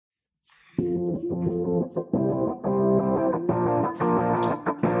Hey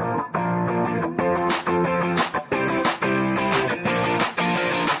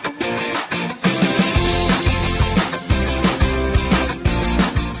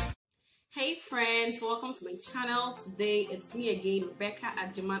friends, welcome to my channel. Today it's me again, Rebecca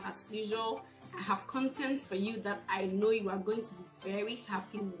Ajiman. As usual, I have content for you that I know you are going to be very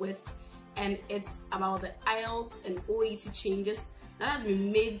happy with, and it's about the IELTS and OET changes that has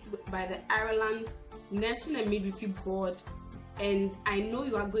been made by the Ireland Nursing and Midwifery Board, and I know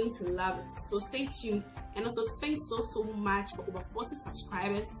you are going to love it. So stay tuned, and also thanks so much for over 40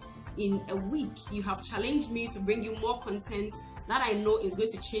 subscribers in a week. You have challenged me to bring you more content that I know is going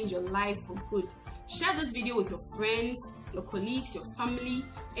to change your life for good. Share this video with your friends, your colleagues, your family,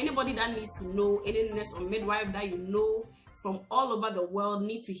 anybody that needs to know, any nurse or midwife that you know from all over the world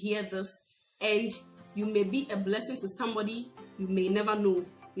need to hear this, and you may be a blessing to somebody you may never know.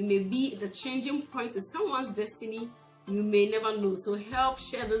 You may be the changing point in someone's destiny you may never know. So help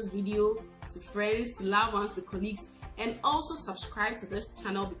share this video to friends, to loved ones, to colleagues, and also subscribe to this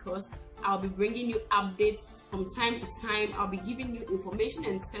channel because I'll be bringing you updates from time to time. I'll be giving you information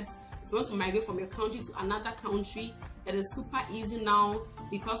and tips if you want to migrate from your country to another country. It is super easy now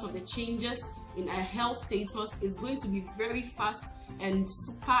because of the changes in our health status. It's going to be very fast and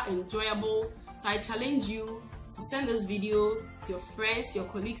super enjoyable. So I challenge you to send this video to your friends, your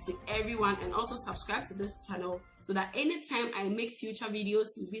colleagues, to everyone, and also subscribe to this channel so that anytime I make future videos,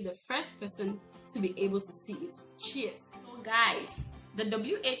 you'll be the first person to be able to see it. Cheers. So guys, the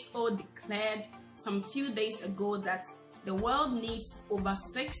WHO declared some few days ago that the world needs over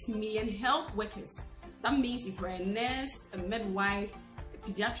 6 million health workers. That means if you're a nurse, a midwife, a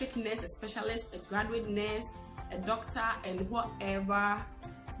pediatric nurse, a specialist, a graduate nurse, a doctor, and whatever,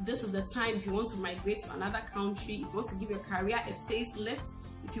 this is the time. If you want to migrate to another country, if you want to give your career a facelift,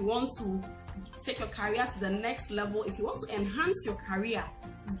 if you want to take your career to the next level, if you want to enhance your career,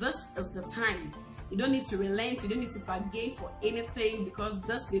 this is the time. You don't need to relent, you don't need to bargain for anything, because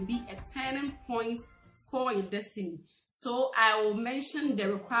this will be a turning point for your destiny. So I will mention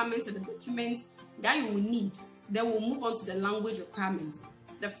the requirements and the documents that you will need. Then we'll move on to the language requirements.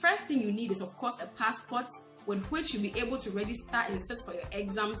 The first thing you need is, of course, a passport with which you'll be able to register and sit for your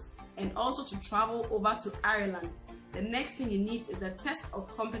exams and also to travel over to Ireland. The next thing you need is the test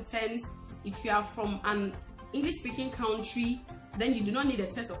of competence. If you are from an English-speaking country, then you do not need a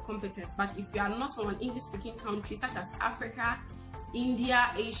test of competence. But if you are not from an English-speaking country such as Africa,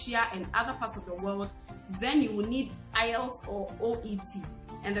 India, Asia, and other parts of the world, then you will need IELTS or OET.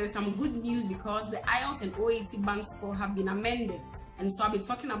 And there is some good news because the IELTS and OET band score have been amended, and so I'll be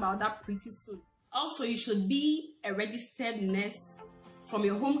talking about that pretty soon. Also, you should be a registered nurse from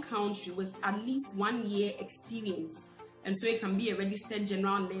your home country with at least 1 year experience, and so you can be a registered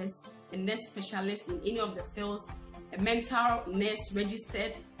general nurse, a nurse specialist in any of the fields, a mental nurse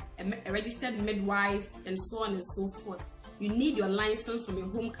registered, a registered midwife, and so on and so forth. You need your license from your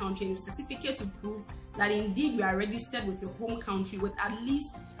home country and your certificate to prove that indeed you are registered with your home country with at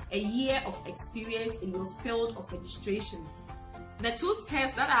least a year of experience in your field of registration. The two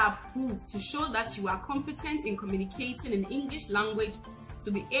tests that are approved to show that you are competent in communicating in English language to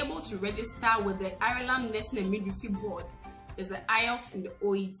be able to register with the Ireland Nursing and Midwifery Board is the IELTS and the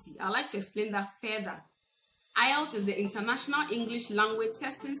OET. I'd like to explain that further. IELTS is the International English Language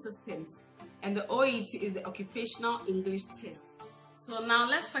Testing Systems, and the OET is the Occupational English Test. So now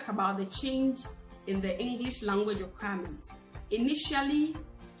let's talk about the change in the English language requirement. Initially,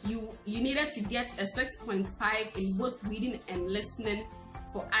 you needed to get a 6.5 in both reading and listening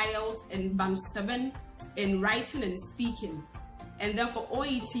for IELTS and band 7 in writing and speaking. And then for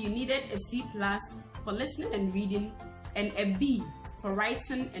OET, you needed a C+ for listening and reading and a B for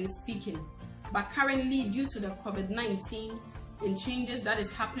writing and speaking. But currently, due to the COVID-19 and changes that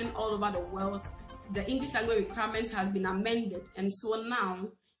is happening all over the world, the English language requirement has been amended, and so now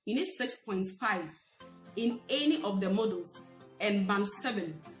you need 6.5 in any of the modules and band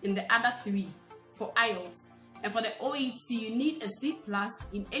 7 in the other 3 for IELTS. And for the OET, you need a C+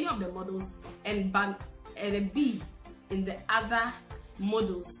 in any of the modules and a B in the other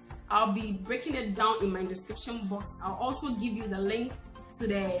modules. I'll be breaking it down in my description box. I'll also give you the link to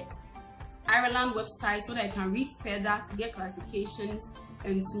the Ireland website so that you can read further to get clarifications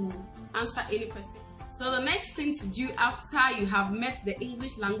and to answer any questions. So the next thing to do after you have met the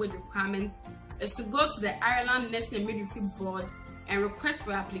English language requirement is to go to the Ireland Nursing and Midwifery Board and request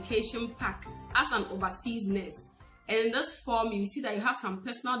for your application pack as an overseas nurse. And in this form, you see that you have some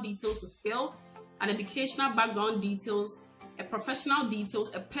personal details to fill, an educational background details, a professional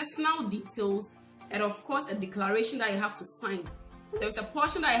details, a personal details, and of course a declaration that you have to sign. There's a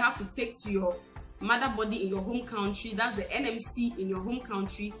portion that you have to take to your mother body in your home country, that's the NMC in your home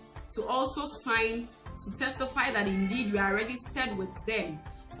country, to also sign to testify that indeed you are registered with them.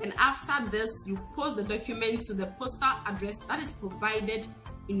 And after this, you post the document to the postal address that is provided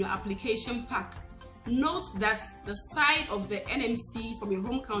in your application pack. Note that the side of the NMC from your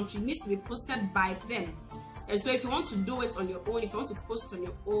home country needs to be posted by them. And so if you want to do it on your own, if you want to post it on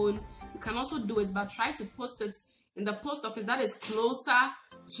your own, you can also do it, but try to post it in the post office that is closer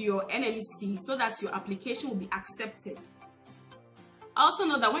to your NMC so that your application will be accepted. Also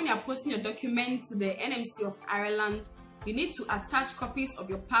know that when you are posting your document to the NMC of Ireland, you need to attach copies of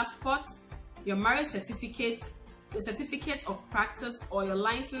your passport, your marriage certificate, your certificate of practice, or your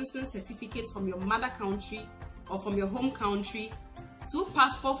licensing certificate from your mother country or from your home country, 2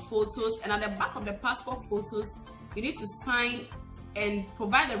 passport photos, and at the back of the passport photos, you need to sign and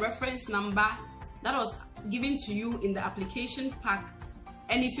provide the reference number that was given to you in the application pack.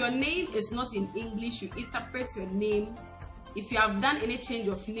 And if your name is not in English, you interpret your name. If you have done any change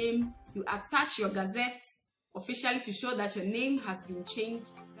of name, you attach your gazette officially to show that your name has been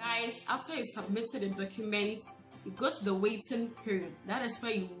changed. Guys, after you submitted the document, you go to the waiting period. That is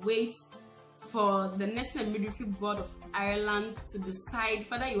where you wait for the Nursing and Midwifery Board of Ireland to decide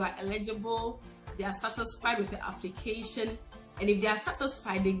whether you are eligible, they are satisfied with your application, and if they are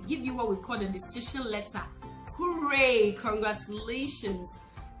satisfied, they give you what we call the decision letter. Hooray! Congratulations!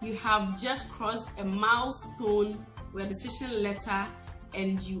 You have just crossed a milestone with a decision letter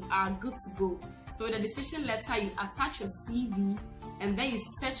and you are good to go. So with the decision letter, you attach your CV and then you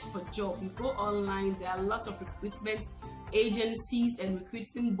search for job. You go online, there are lots of recruitment agencies and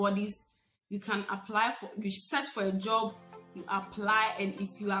recruiting bodies. You can apply for, you search for a job, you apply, and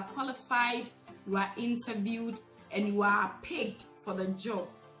if you are qualified, you are interviewed and you are picked for the job.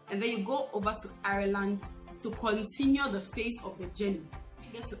 And then you go over to Ireland to continue the phase of the journey. When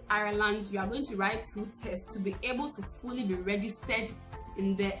you get to Ireland, you are going to write 2 tests to be able to fully be registered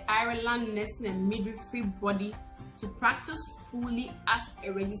in the Ireland Nursing and Midwifery body to practice fully as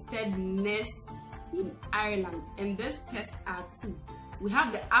a registered nurse in Ireland. And these tests are 2. We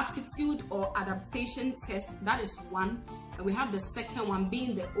have the aptitude or adaptation test, that is 1, and we have the second one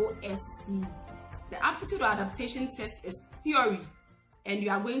being the OSC. The aptitude or adaptation test is theory, and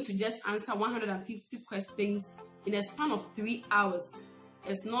you are going to just answer 150 questions in a span of 3 hours.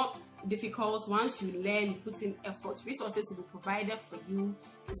 It's not difficult. Once you learn, you put in effort. Resources will be provided for you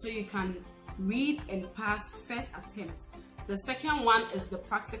so you can read and pass first attempt. The second one is the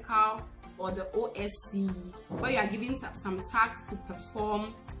practical or the OSC, where you are given some tasks to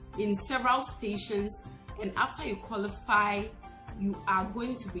perform in several stations, and after you qualify, you are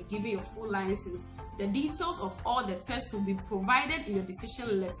going to be given your full license. The details of all the tests will be provided in your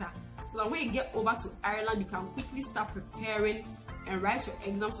decision letter, so that when you get over to Ireland, you can quickly start preparing and write your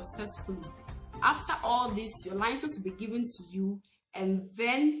exam successfully. After all this, your license will be given to you, and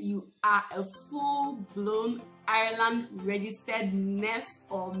then you are a full-blown Ireland registered nurse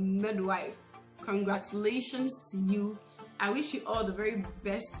or midwife. Congratulations to you. I wish you all the very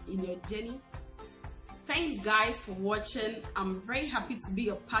best in your journey. Thanks guys for watching. I'm very happy to be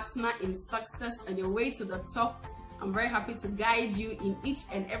your partner in success and your way to the top. I'm very happy to guide you in each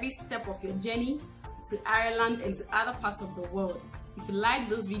and every step of your journey to Ireland and to other parts of the world. If you like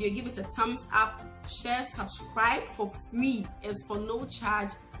this video, give it a thumbs up, share, subscribe for free. It's for no charge.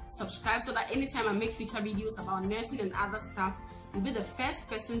 Subscribe so that anytime I make future videos about nursing and other stuff, you'll be the first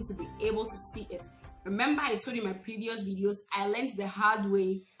person to be able to see it. Remember, I told you in my previous videos, I learned the hard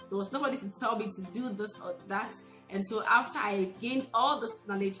way. There was nobody to tell me to do this or that. And so after I gained all this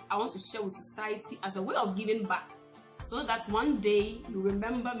knowledge, I want to share with society as a way of giving back, so that one day you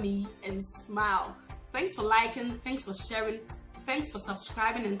remember me and smile. Thanks for liking, thanks for sharing, thanks for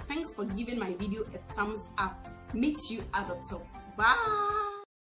subscribing, and thanks for giving my video a thumbs up. Meet you at the top. Bye.